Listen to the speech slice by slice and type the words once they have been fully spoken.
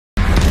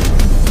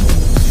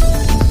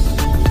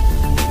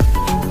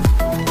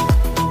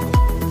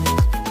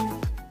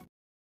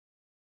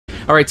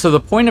All right, so the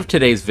point of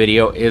today's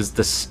video is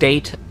the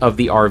state of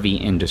the RV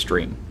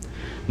industry.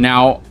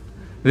 Now,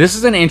 this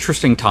is an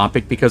interesting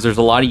topic because there's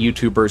a lot of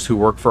YouTubers who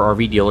work for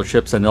RV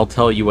dealerships, and they'll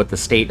tell you what the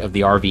state of the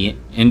RV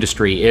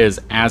industry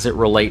is as it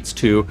relates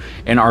to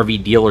an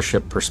RV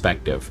dealership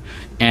perspective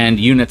and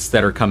units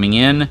that are coming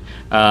in,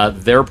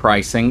 their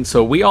pricing.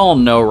 So we all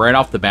know right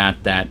off the bat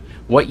that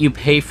what you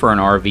pay for an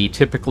RV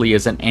typically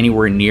isn't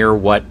anywhere near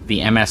what the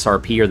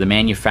MSRP or the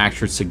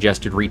manufacturer's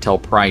suggested retail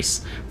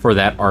price for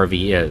that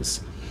RV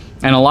is.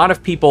 And a lot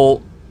of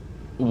people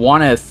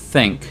want to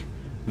think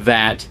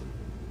that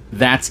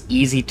that's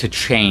easy to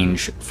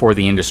change for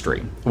the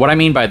industry. What I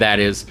mean by that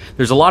is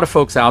there's a lot of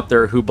folks out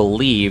there who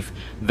believe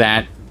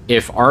that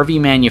if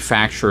RV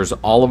manufacturers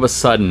all of a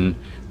sudden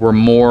were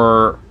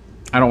more,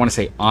 I don't want to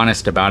say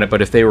honest about it,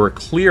 but if they were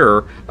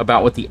clear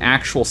about what the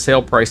actual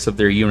sale price of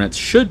their units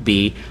should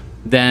be,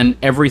 then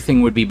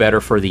everything would be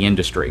better for the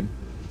industry.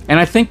 And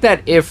I think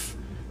that if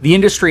the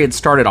industry had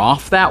started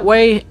off that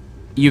way,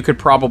 you could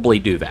probably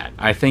do that.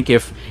 I think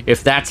if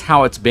that's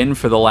how it's been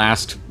for the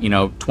last,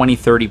 20,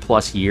 30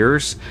 plus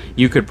years,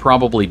 you could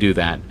probably do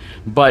that.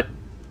 But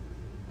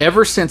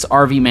ever since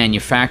RV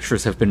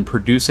manufacturers have been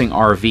producing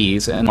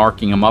RVs and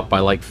marking them up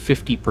by like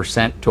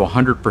 50% to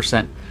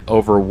 100%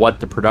 over what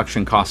the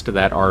production cost of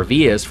that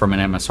RV is from an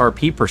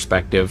MSRP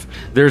perspective,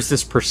 there's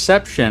this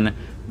perception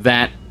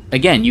that,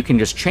 again, you can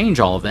just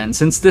change all of that. And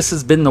since this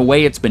has been the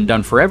way it's been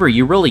done forever,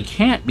 you really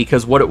can't,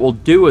 because what it will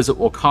do is it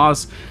will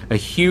cause a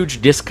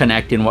huge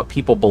disconnect in what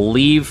people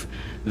believe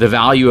the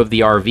value of the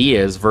RV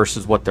is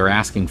versus what they're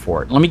asking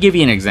for it. Let me give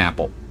you an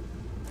example.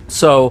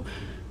 So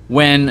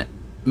when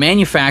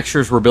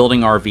manufacturers were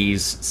building RVs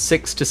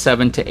 6 to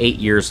 7 to 8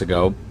 years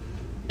ago,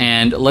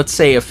 and let's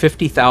say a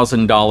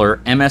 $50,000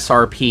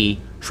 MSRP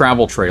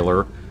travel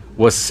trailer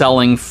was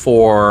selling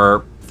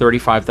for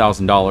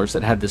 $35,000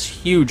 that had this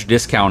huge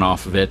discount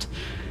off of it,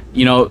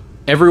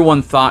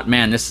 everyone thought,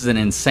 man, this is an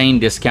insane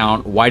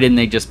discount. Why didn't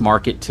they just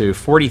mark it to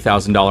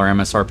 $40,000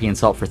 MSRP and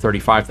sell it for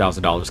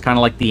 $35,000? Kind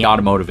of like the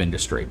automotive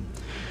industry.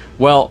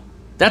 Well,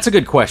 that's a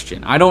good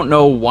question. I don't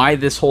know why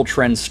this whole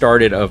trend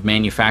started of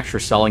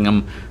manufacturers selling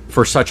them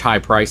for such high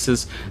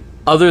prices,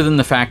 other than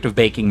the fact of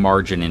baking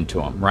margin into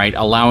them, right?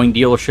 Allowing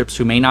dealerships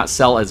who may not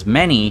sell as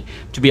many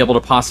to be able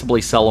to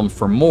possibly sell them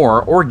for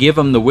more, or give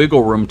them the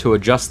wiggle room to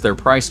adjust their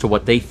price to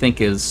what they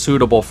think is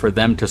suitable for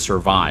them to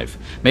survive.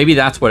 Maybe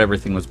that's what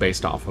everything was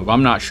based off of.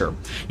 I'm not sure.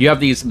 You have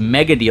these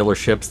mega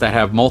dealerships that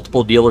have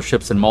multiple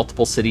dealerships in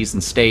multiple cities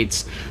and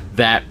states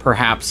that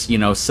perhaps,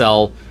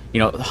 sell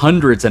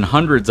hundreds and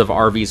hundreds of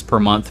RVs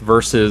per month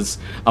versus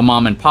a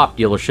mom and pop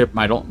dealership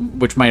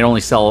which might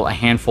only sell a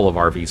handful of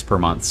RVs per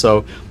month.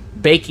 So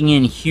baking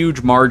in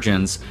huge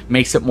margins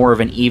makes it more of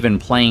an even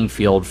playing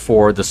field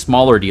for the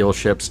smaller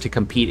dealerships to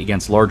compete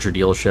against larger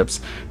dealerships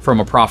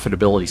from a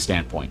profitability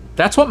standpoint.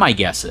 That's what my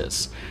guess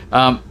is.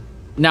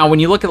 Now, when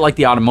you look at like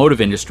the automotive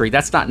industry,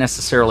 that's not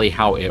necessarily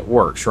how it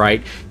works,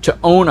 right? To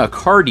own a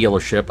car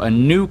dealership, a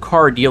new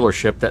car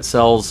dealership that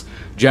sells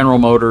General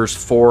Motors,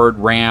 Ford,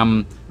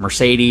 Ram,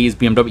 Mercedes,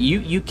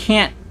 BMW, you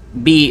can't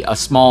be a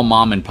small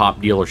mom and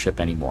pop dealership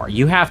anymore.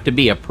 You have to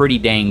be a pretty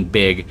dang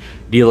big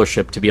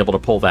dealership to be able to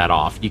pull that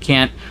off. You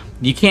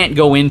can't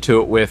go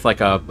into it with like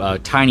a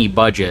tiny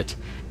budget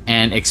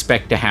and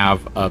expect to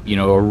have a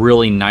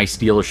really nice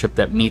dealership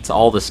that meets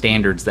all the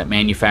standards that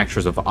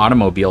manufacturers of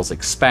automobiles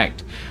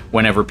expect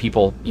whenever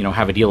people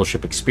have a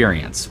dealership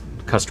experience,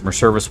 customer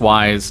service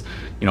wise,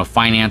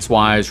 finance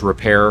wise,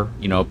 repair,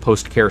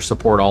 post-care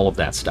support, all of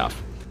that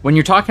stuff. When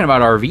you're talking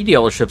about RV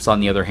dealerships, on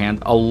the other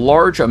hand, a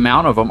large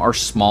amount of them are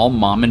small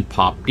mom and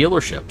pop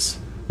dealerships.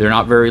 They're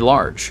not very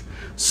large.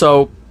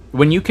 So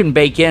when you can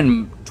bake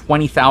in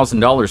 $20,000,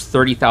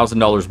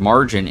 $30,000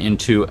 margin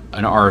into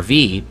an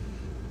RV,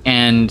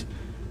 and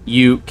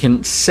you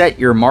can set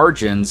your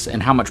margins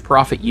and how much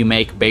profit you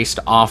make based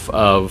off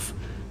of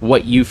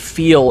what you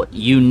feel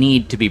you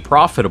need to be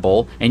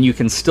profitable, and you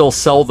can still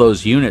sell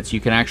those units,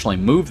 you can actually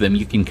move them,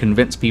 you can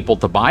convince people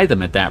to buy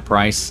them at that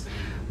price,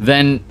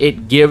 then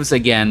it gives,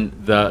 again,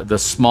 the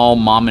small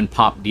mom and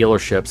pop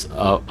dealerships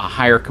a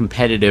higher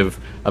competitive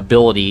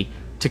ability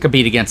to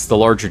compete against the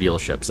larger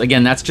dealerships.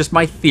 Again, that's just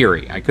my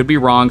theory. I could be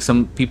wrong.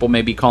 Some people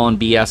may be calling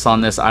BS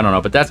on this. I don't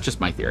know, but that's just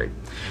my theory.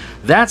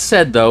 That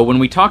said, though, when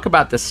we talk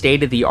about the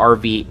state of the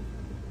RV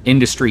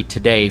industry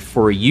today,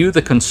 for you,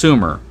 the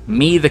consumer,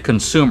 me, the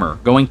consumer,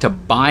 going to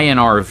buy an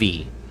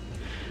RV,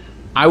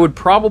 I would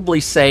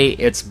probably say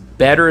it's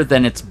better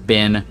than it's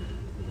been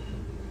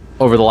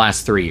over the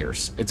last 3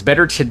 years. It's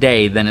better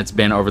today than it's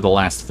been over the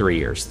last 3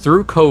 years.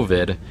 Through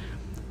COVID,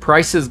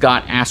 prices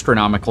got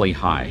astronomically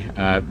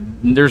high.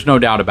 There's no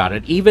doubt about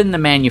it. Even the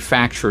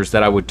manufacturers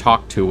that I would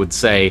talk to would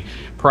say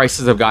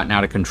prices have gotten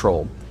out of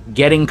control.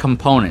 Getting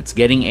components,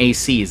 getting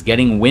ACs,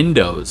 getting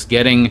windows,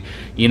 getting,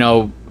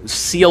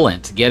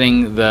 sealant,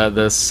 getting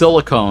the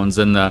silicones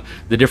and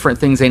the different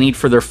things they need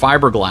for their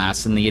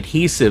fiberglass and the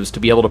adhesives to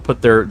be able to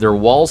put their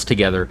walls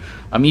together,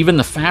 even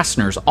the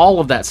fasteners, all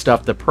of that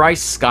stuff, the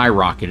price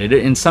skyrocketed.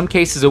 In some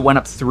cases, it went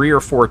up 3 or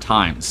 4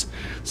 times.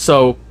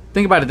 So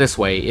think about it this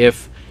way.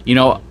 If You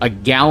know, a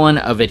gallon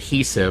of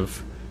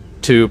adhesive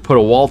to put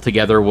a wall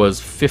together was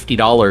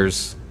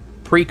 $50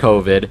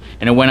 pre-COVID,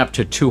 and it went up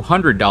to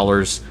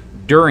 $200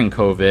 during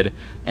COVID,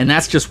 and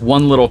that's just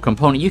one little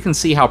component. You can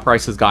see how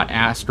prices got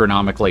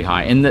astronomically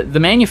high, and the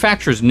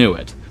manufacturers knew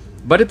it.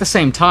 But at the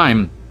same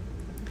time,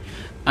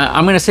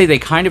 I'm going to say they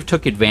kind of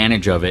took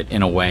advantage of it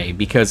in a way,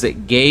 because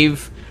it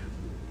gave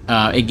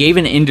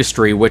an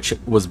industry which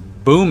was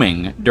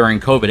booming during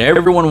COVID.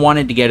 Everyone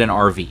wanted to get an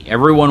RV.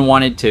 Everyone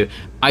wanted to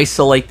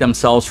isolate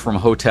themselves from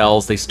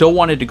hotels. They still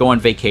wanted to go on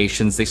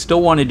vacations. They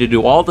still wanted to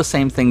do all the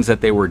same things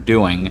that they were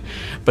doing,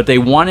 but they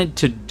wanted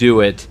to do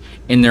it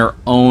in their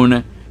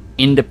own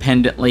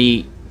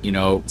independently, you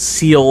know,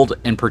 sealed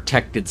and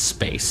protected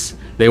space.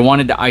 They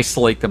wanted to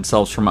isolate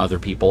themselves from other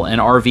people, and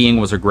RVing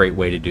was a great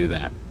way to do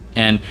that.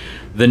 And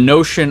the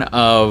notion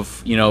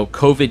of, you know,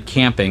 COVID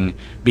camping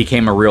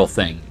became a real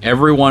thing.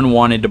 Everyone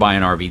wanted to buy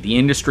an RV. The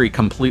industry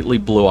completely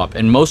blew up,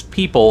 and most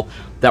people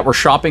that were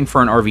shopping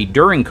for an RV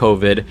during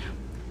COVID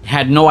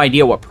had no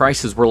idea what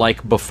prices were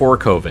like before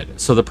COVID.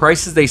 So the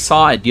prices they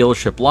saw at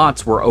dealership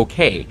lots were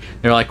okay.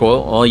 They're like,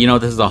 well, you know,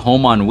 this is a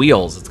home on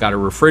wheels. It's got a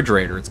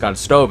refrigerator, it's got a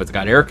stove, it's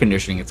got air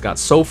conditioning, it's got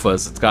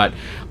sofas, it's got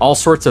all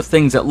sorts of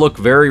things that look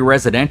very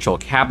residential,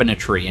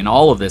 cabinetry, and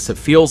all of this. It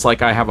feels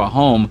like I have a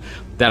home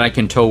that I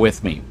can tow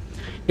with me.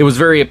 It was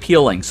very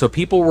appealing. So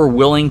people were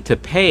willing to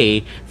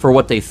pay for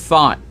what they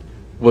thought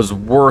was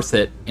worth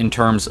it in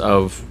terms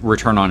of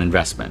return on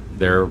investment.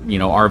 Their, you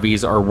know,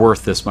 RVs are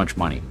worth this much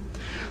money.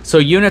 So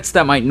units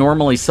that might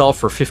normally sell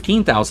for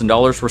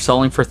 $15,000 were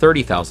selling for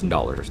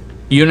 $30,000.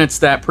 Units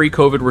that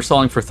pre-COVID were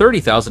selling for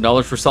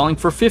 $30,000 were selling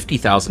for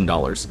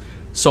 $50,000,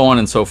 so on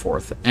and so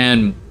forth.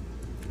 And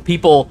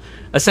people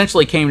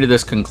essentially came to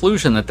this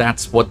conclusion that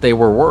that's what they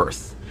were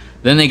worth.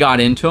 Then they got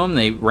into them.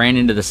 They ran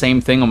into the same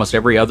thing almost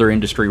every other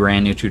industry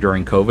ran into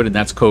during COVID, and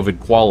that's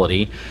COVID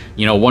quality.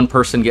 You know, one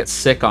person gets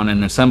sick on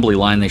an assembly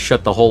line, they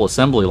shut the whole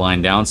assembly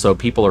line down, so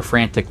people are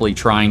frantically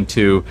trying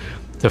to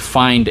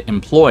find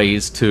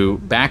employees to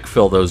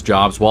backfill those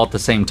jobs, while at the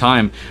same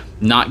time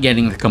not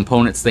getting the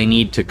components they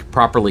need to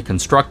properly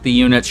construct the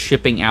units,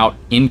 shipping out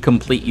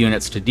incomplete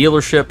units to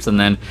dealerships, and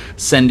then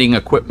sending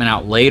equipment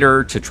out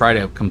later to try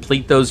to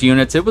complete those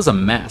units. It was a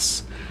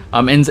mess.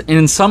 And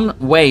in some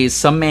ways,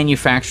 some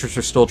manufacturers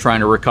are still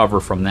trying to recover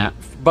from that.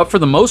 But for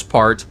the most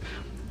part,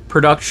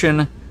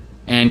 production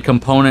and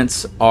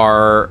components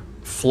are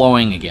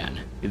flowing again.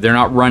 They're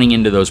not running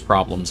into those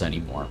problems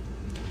anymore.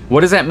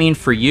 What does that mean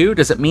for you?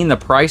 Does it mean the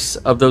price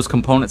of those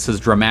components has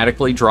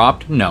dramatically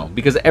dropped? No,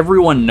 because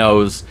everyone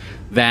knows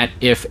that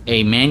if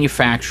a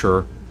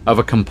manufacturer of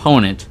a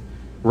component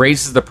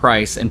raises the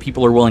price and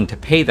people are willing to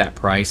pay that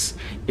price,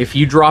 if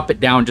you drop it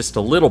down just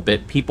a little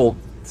bit, people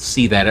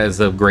see that as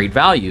a great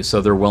value,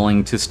 so they're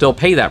willing to still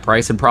pay that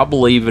price, and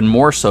probably even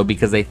more so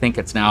because they think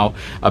it's now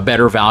a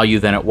better value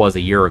than it was a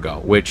year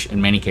ago, which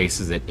in many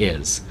cases it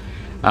is.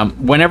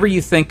 Whenever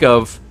you think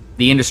of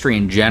the industry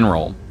in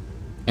general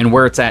and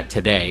where it's at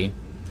today,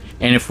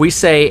 and if we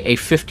say a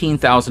 $15,000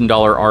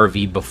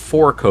 RV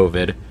before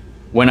COVID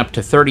went up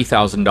to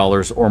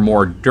 $30,000 or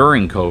more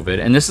during COVID,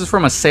 and this is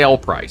from a sale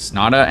price,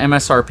 not a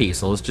MSRP,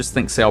 so let's just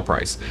think sale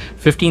price.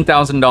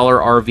 $15,000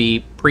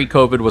 RV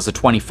pre-COVID was a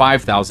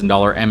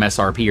 $25,000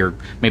 MSRP, or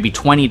maybe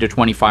 $20,000 to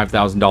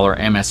 $25,000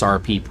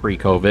 MSRP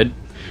pre-COVID.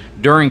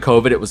 During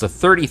COVID, it was a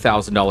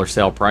 $30,000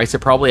 sale price. It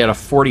probably had a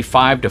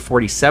 $45,000 to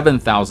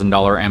 $47,000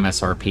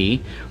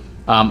 MSRP.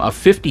 A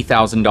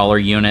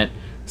 $50,000 unit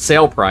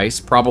sale price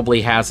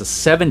probably has a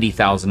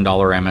 $70,000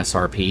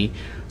 MSRP.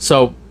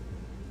 So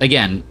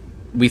again,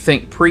 we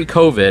think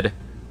pre-COVID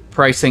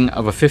pricing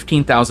of a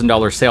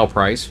 $15,000 sale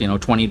price, you know,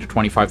 $20,000 to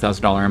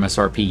 $25,000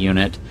 MSRP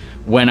unit,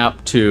 went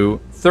up to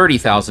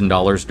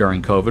 $30,000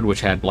 during COVID,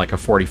 which had like a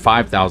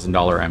 $45,000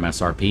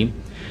 MSRP.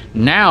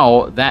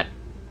 Now that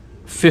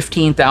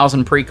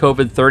 $15,000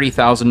 pre-COVID,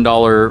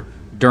 $30,000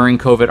 during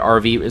COVID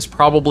RV is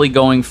probably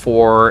going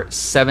for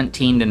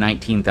 $17,000 to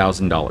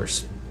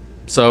 $19,000.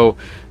 So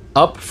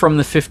up from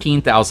the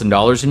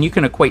 $15,000, and you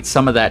can equate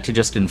some of that to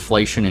just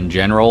inflation in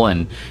general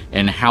and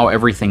how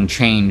everything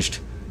changed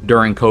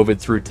during COVID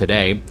through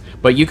today.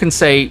 But you can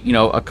say, you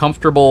know, a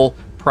comfortable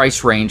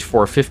price range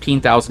for a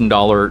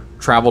 $15,000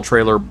 travel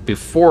trailer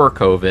before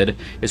COVID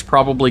is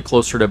probably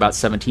closer to about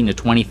 $17,000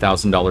 to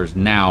 $20,000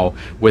 now,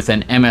 with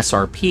an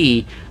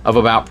MSRP of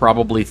about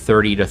probably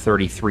 $30,000 to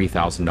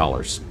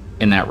 $33,000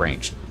 in that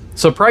range.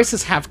 So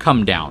prices have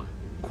come down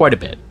quite a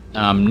bit.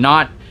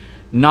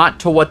 Not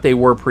to what they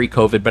were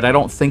pre-COVID, but I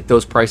don't think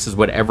those prices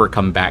would ever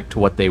come back to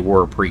what they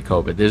were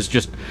pre-COVID.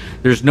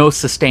 There's no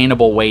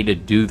sustainable way to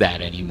do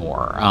that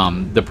anymore.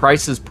 The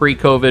prices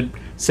pre-COVID,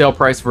 sale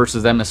price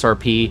versus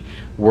MSRP,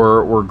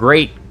 were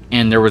great,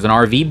 and there was an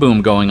RV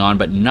boom going on,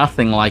 but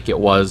nothing like it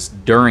was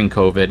during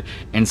COVID.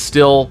 And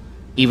still,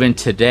 even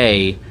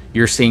today,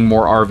 you're seeing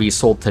more RVs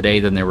sold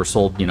today than they were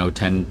sold, you know,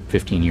 10,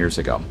 15 years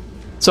ago.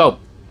 So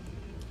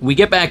we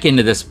get back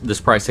into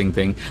this pricing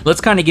thing. Let's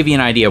kind of give you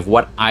an idea of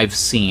what I've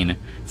seen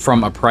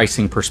from a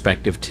pricing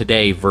perspective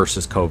today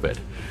versus COVID.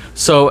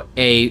 So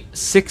a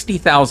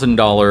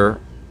 $60,000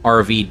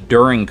 RV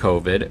during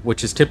COVID,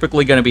 which is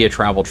typically going to be a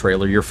travel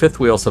trailer. Your fifth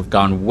wheels have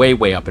gone way,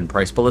 way up in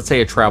price, but let's say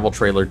a travel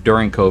trailer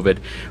during COVID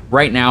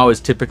right now is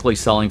typically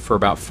selling for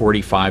about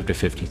 $45,000 to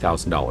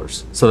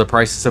 $50,000. So the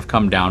prices have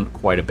come down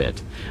quite a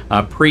bit.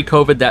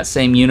 Pre-COVID, that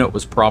same unit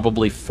was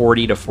probably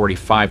 $40,000 to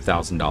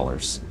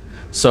 $45,000.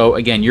 So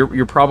again,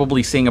 you're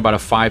probably seeing about a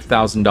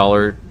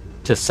 $5,000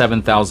 to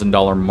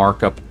 $7,000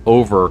 markup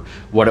over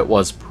what it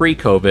was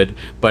pre-COVID,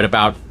 but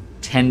about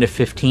 $10,000 to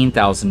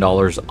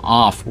 $15,000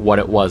 off what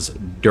it was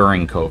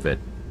during COVID.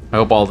 I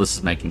hope all this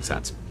is making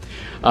sense.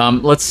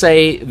 Let's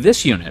say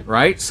this unit,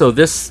 right? So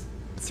this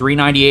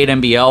 398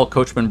 MBL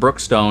Coachman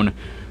Brookstone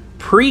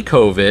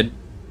pre-COVID,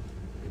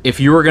 if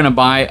you were going to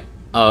buy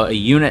a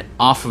unit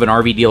off of an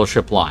RV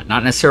dealership lot,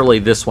 not necessarily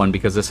this one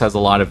because this has a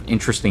lot of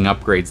interesting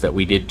upgrades that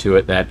we did to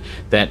it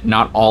that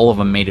not all of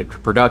them made it to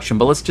production,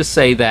 but let's just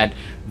say that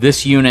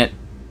this unit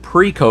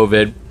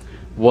pre-COVID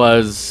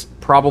was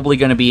probably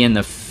going to be in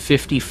the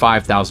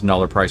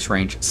 $55,000 price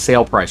range,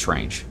 sale price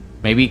range,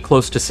 maybe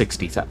close to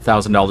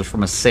 $60,000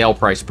 from a sale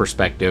price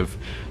perspective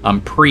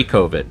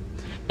pre-COVID.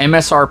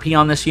 MSRP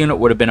on this unit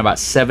would have been about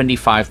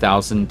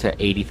 $75,000 to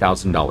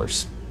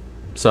 $80,000.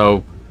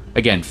 So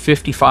again,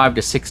 $55,000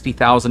 to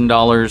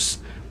 $60,000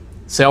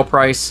 sale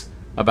price,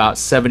 about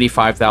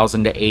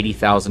 $75,000 to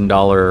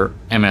 $80,000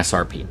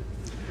 MSRP.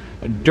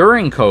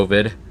 During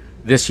COVID,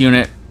 this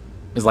unit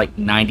is like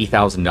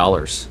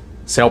 $90,000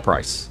 sale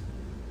price.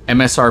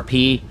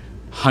 MSRP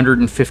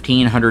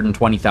 $115,000,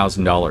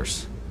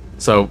 $120,000.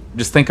 So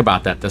just think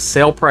about that. The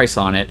sale price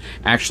on it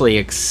actually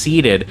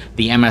exceeded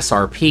the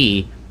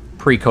MSRP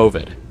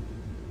pre-COVID.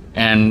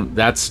 And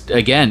that's,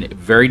 again,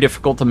 very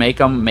difficult to make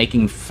them,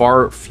 making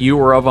far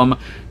fewer of them,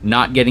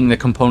 not getting the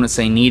components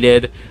they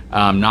needed,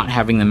 not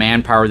having the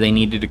manpower they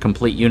needed to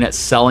complete units,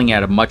 selling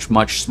at a much,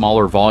 much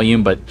smaller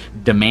volume, but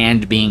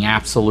demand being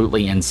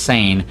absolutely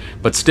insane.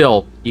 But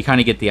still, you kind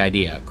of get the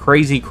idea.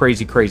 Crazy,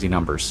 crazy, crazy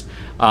numbers.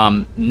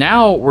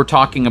 Now we're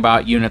talking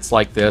about units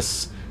like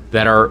this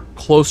that are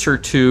closer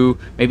to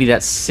maybe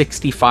that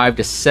 $65,000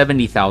 to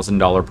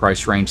 $70,000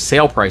 price range,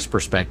 sale price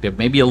perspective,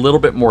 maybe a little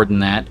bit more than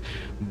that,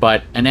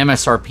 but an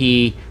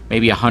MSRP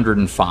maybe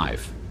 $105,000.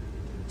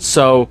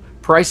 So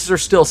prices are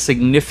still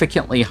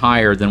significantly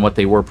higher than what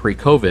they were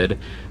pre-COVID.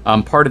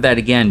 Part of that,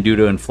 again, due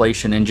to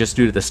inflation and just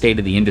due to the state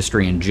of the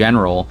industry in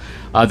general.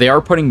 They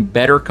are putting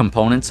better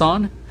components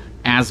on.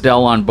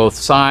 Asdel on both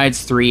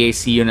sides, 3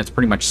 AC units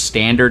pretty much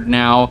standard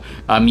now.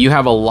 You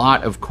have a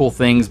lot of cool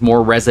things,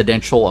 more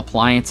residential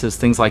appliances,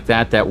 things like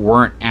that that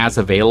weren't as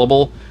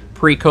available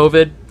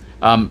pre-COVID.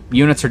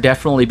 Units are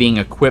definitely being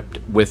equipped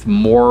with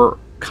more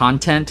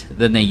content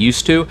than they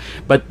used to,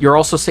 but you're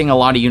also seeing a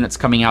lot of units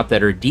coming out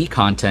that are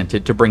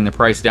decontented to bring the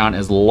price down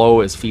as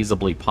low as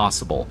feasibly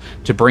possible,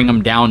 to bring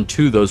them down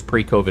to those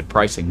pre-COVID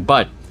pricing.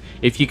 But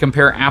if you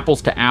compare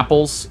apples to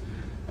apples,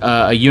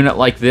 a unit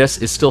like this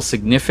is still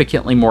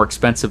significantly more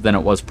expensive than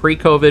it was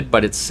pre-COVID,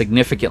 but it's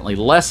significantly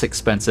less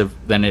expensive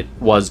than it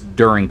was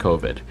during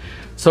COVID.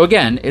 So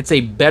again, it's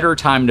a better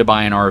time to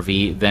buy an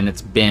RV than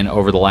it's been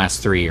over the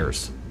last 3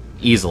 years.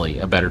 Easily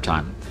a better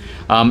time.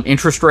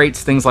 Interest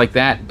rates, things like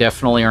that,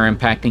 definitely are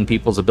impacting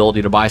people's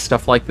ability to buy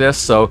stuff like this.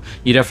 So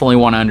you definitely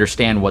want to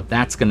understand what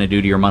that's going to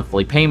do to your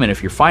monthly payment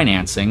if you're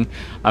financing.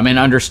 And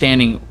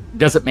understanding,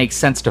 does it make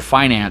sense to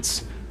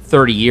finance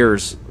 30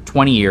 years,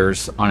 20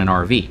 years on an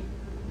RV?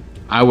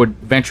 I would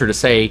venture to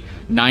say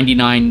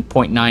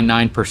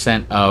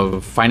 99.99%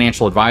 of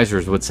financial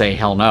advisors would say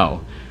hell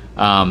no.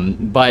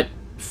 But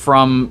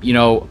from, you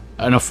know,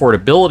 an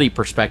affordability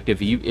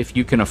perspective, if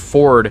you can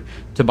afford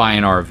to buy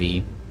an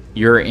RV,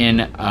 you're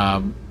in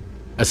a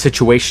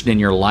situation in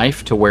your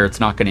life to where it's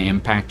not going to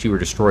impact you or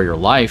destroy your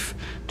life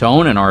to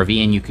own an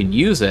RV, and you can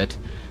use it,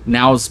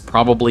 now's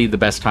probably the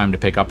best time to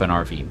pick up an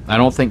RV. I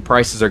don't think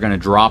prices are going to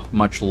drop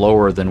much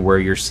lower than where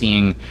you're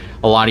seeing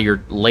a lot of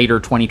your later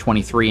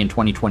 2023 and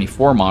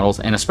 2024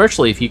 models, and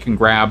especially if you can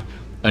grab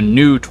a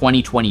new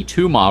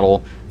 2022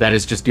 model that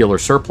is just dealer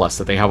surplus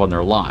that they have on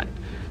their lot.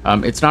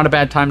 It's not a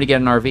bad time to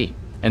get an RV,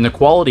 and the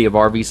quality of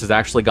RVs has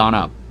actually gone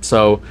up.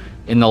 So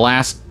in the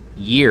last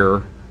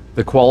year,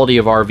 the quality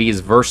of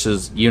RVs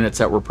versus units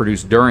that were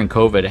produced during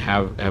COVID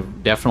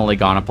have definitely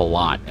gone up a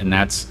lot, and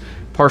that's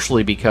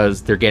partially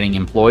because they're getting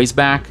employees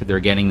back, they're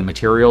getting the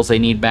materials they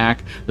need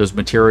back. Those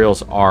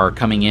materials are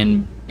coming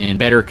in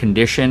better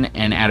condition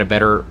and at a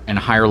better and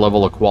higher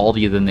level of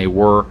quality than they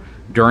were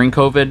during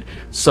COVID.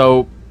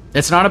 So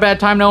it's not a bad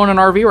time to own an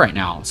RV right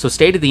now. So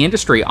state of the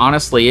industry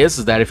honestly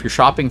is that if you're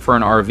shopping for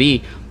an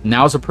RV,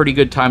 now's a pretty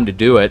good time to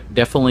do it.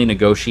 Definitely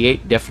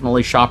negotiate,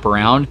 definitely shop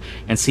around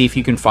and see if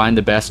you can find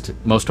the best,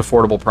 most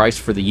affordable price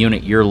for the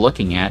unit you're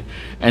looking at,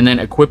 and then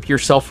equip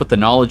yourself with the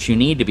knowledge you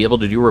need to be able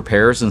to do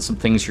repairs and some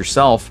things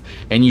yourself,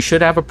 and you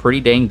should have a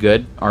pretty dang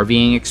good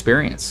RVing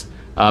experience.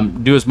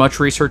 Do as much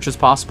research as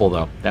possible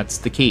though. That's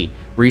the key.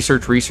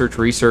 Research, research,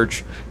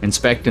 research,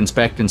 inspect,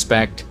 inspect,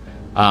 inspect,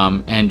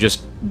 and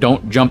just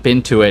don't jump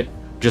into it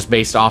just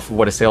based off of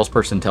what a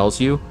salesperson tells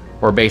you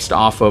or based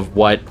off of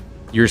what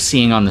you're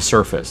seeing on the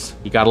surface.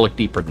 You got to look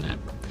deeper than that.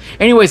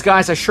 Anyways,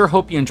 guys, I sure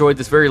hope you enjoyed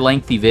this very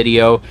lengthy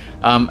video.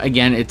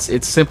 Again,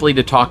 it's simply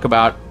to talk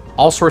about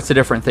all sorts of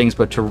different things,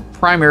 but to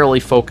primarily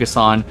focus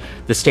on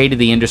the state of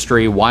the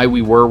industry, why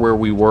we were where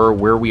we were,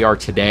 where we are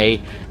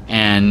today,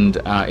 and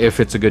if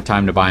it's a good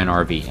time to buy an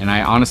RV. And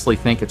I honestly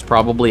think it's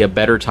probably a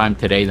better time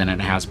today than it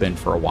has been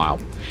for a while.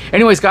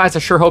 Anyways, guys, I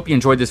sure hope you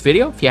enjoyed this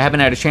video. If you haven't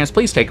had a chance,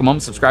 please take a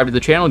moment, subscribe to the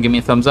channel, give me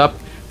a thumbs up.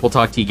 We'll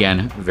talk to you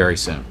again very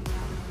soon.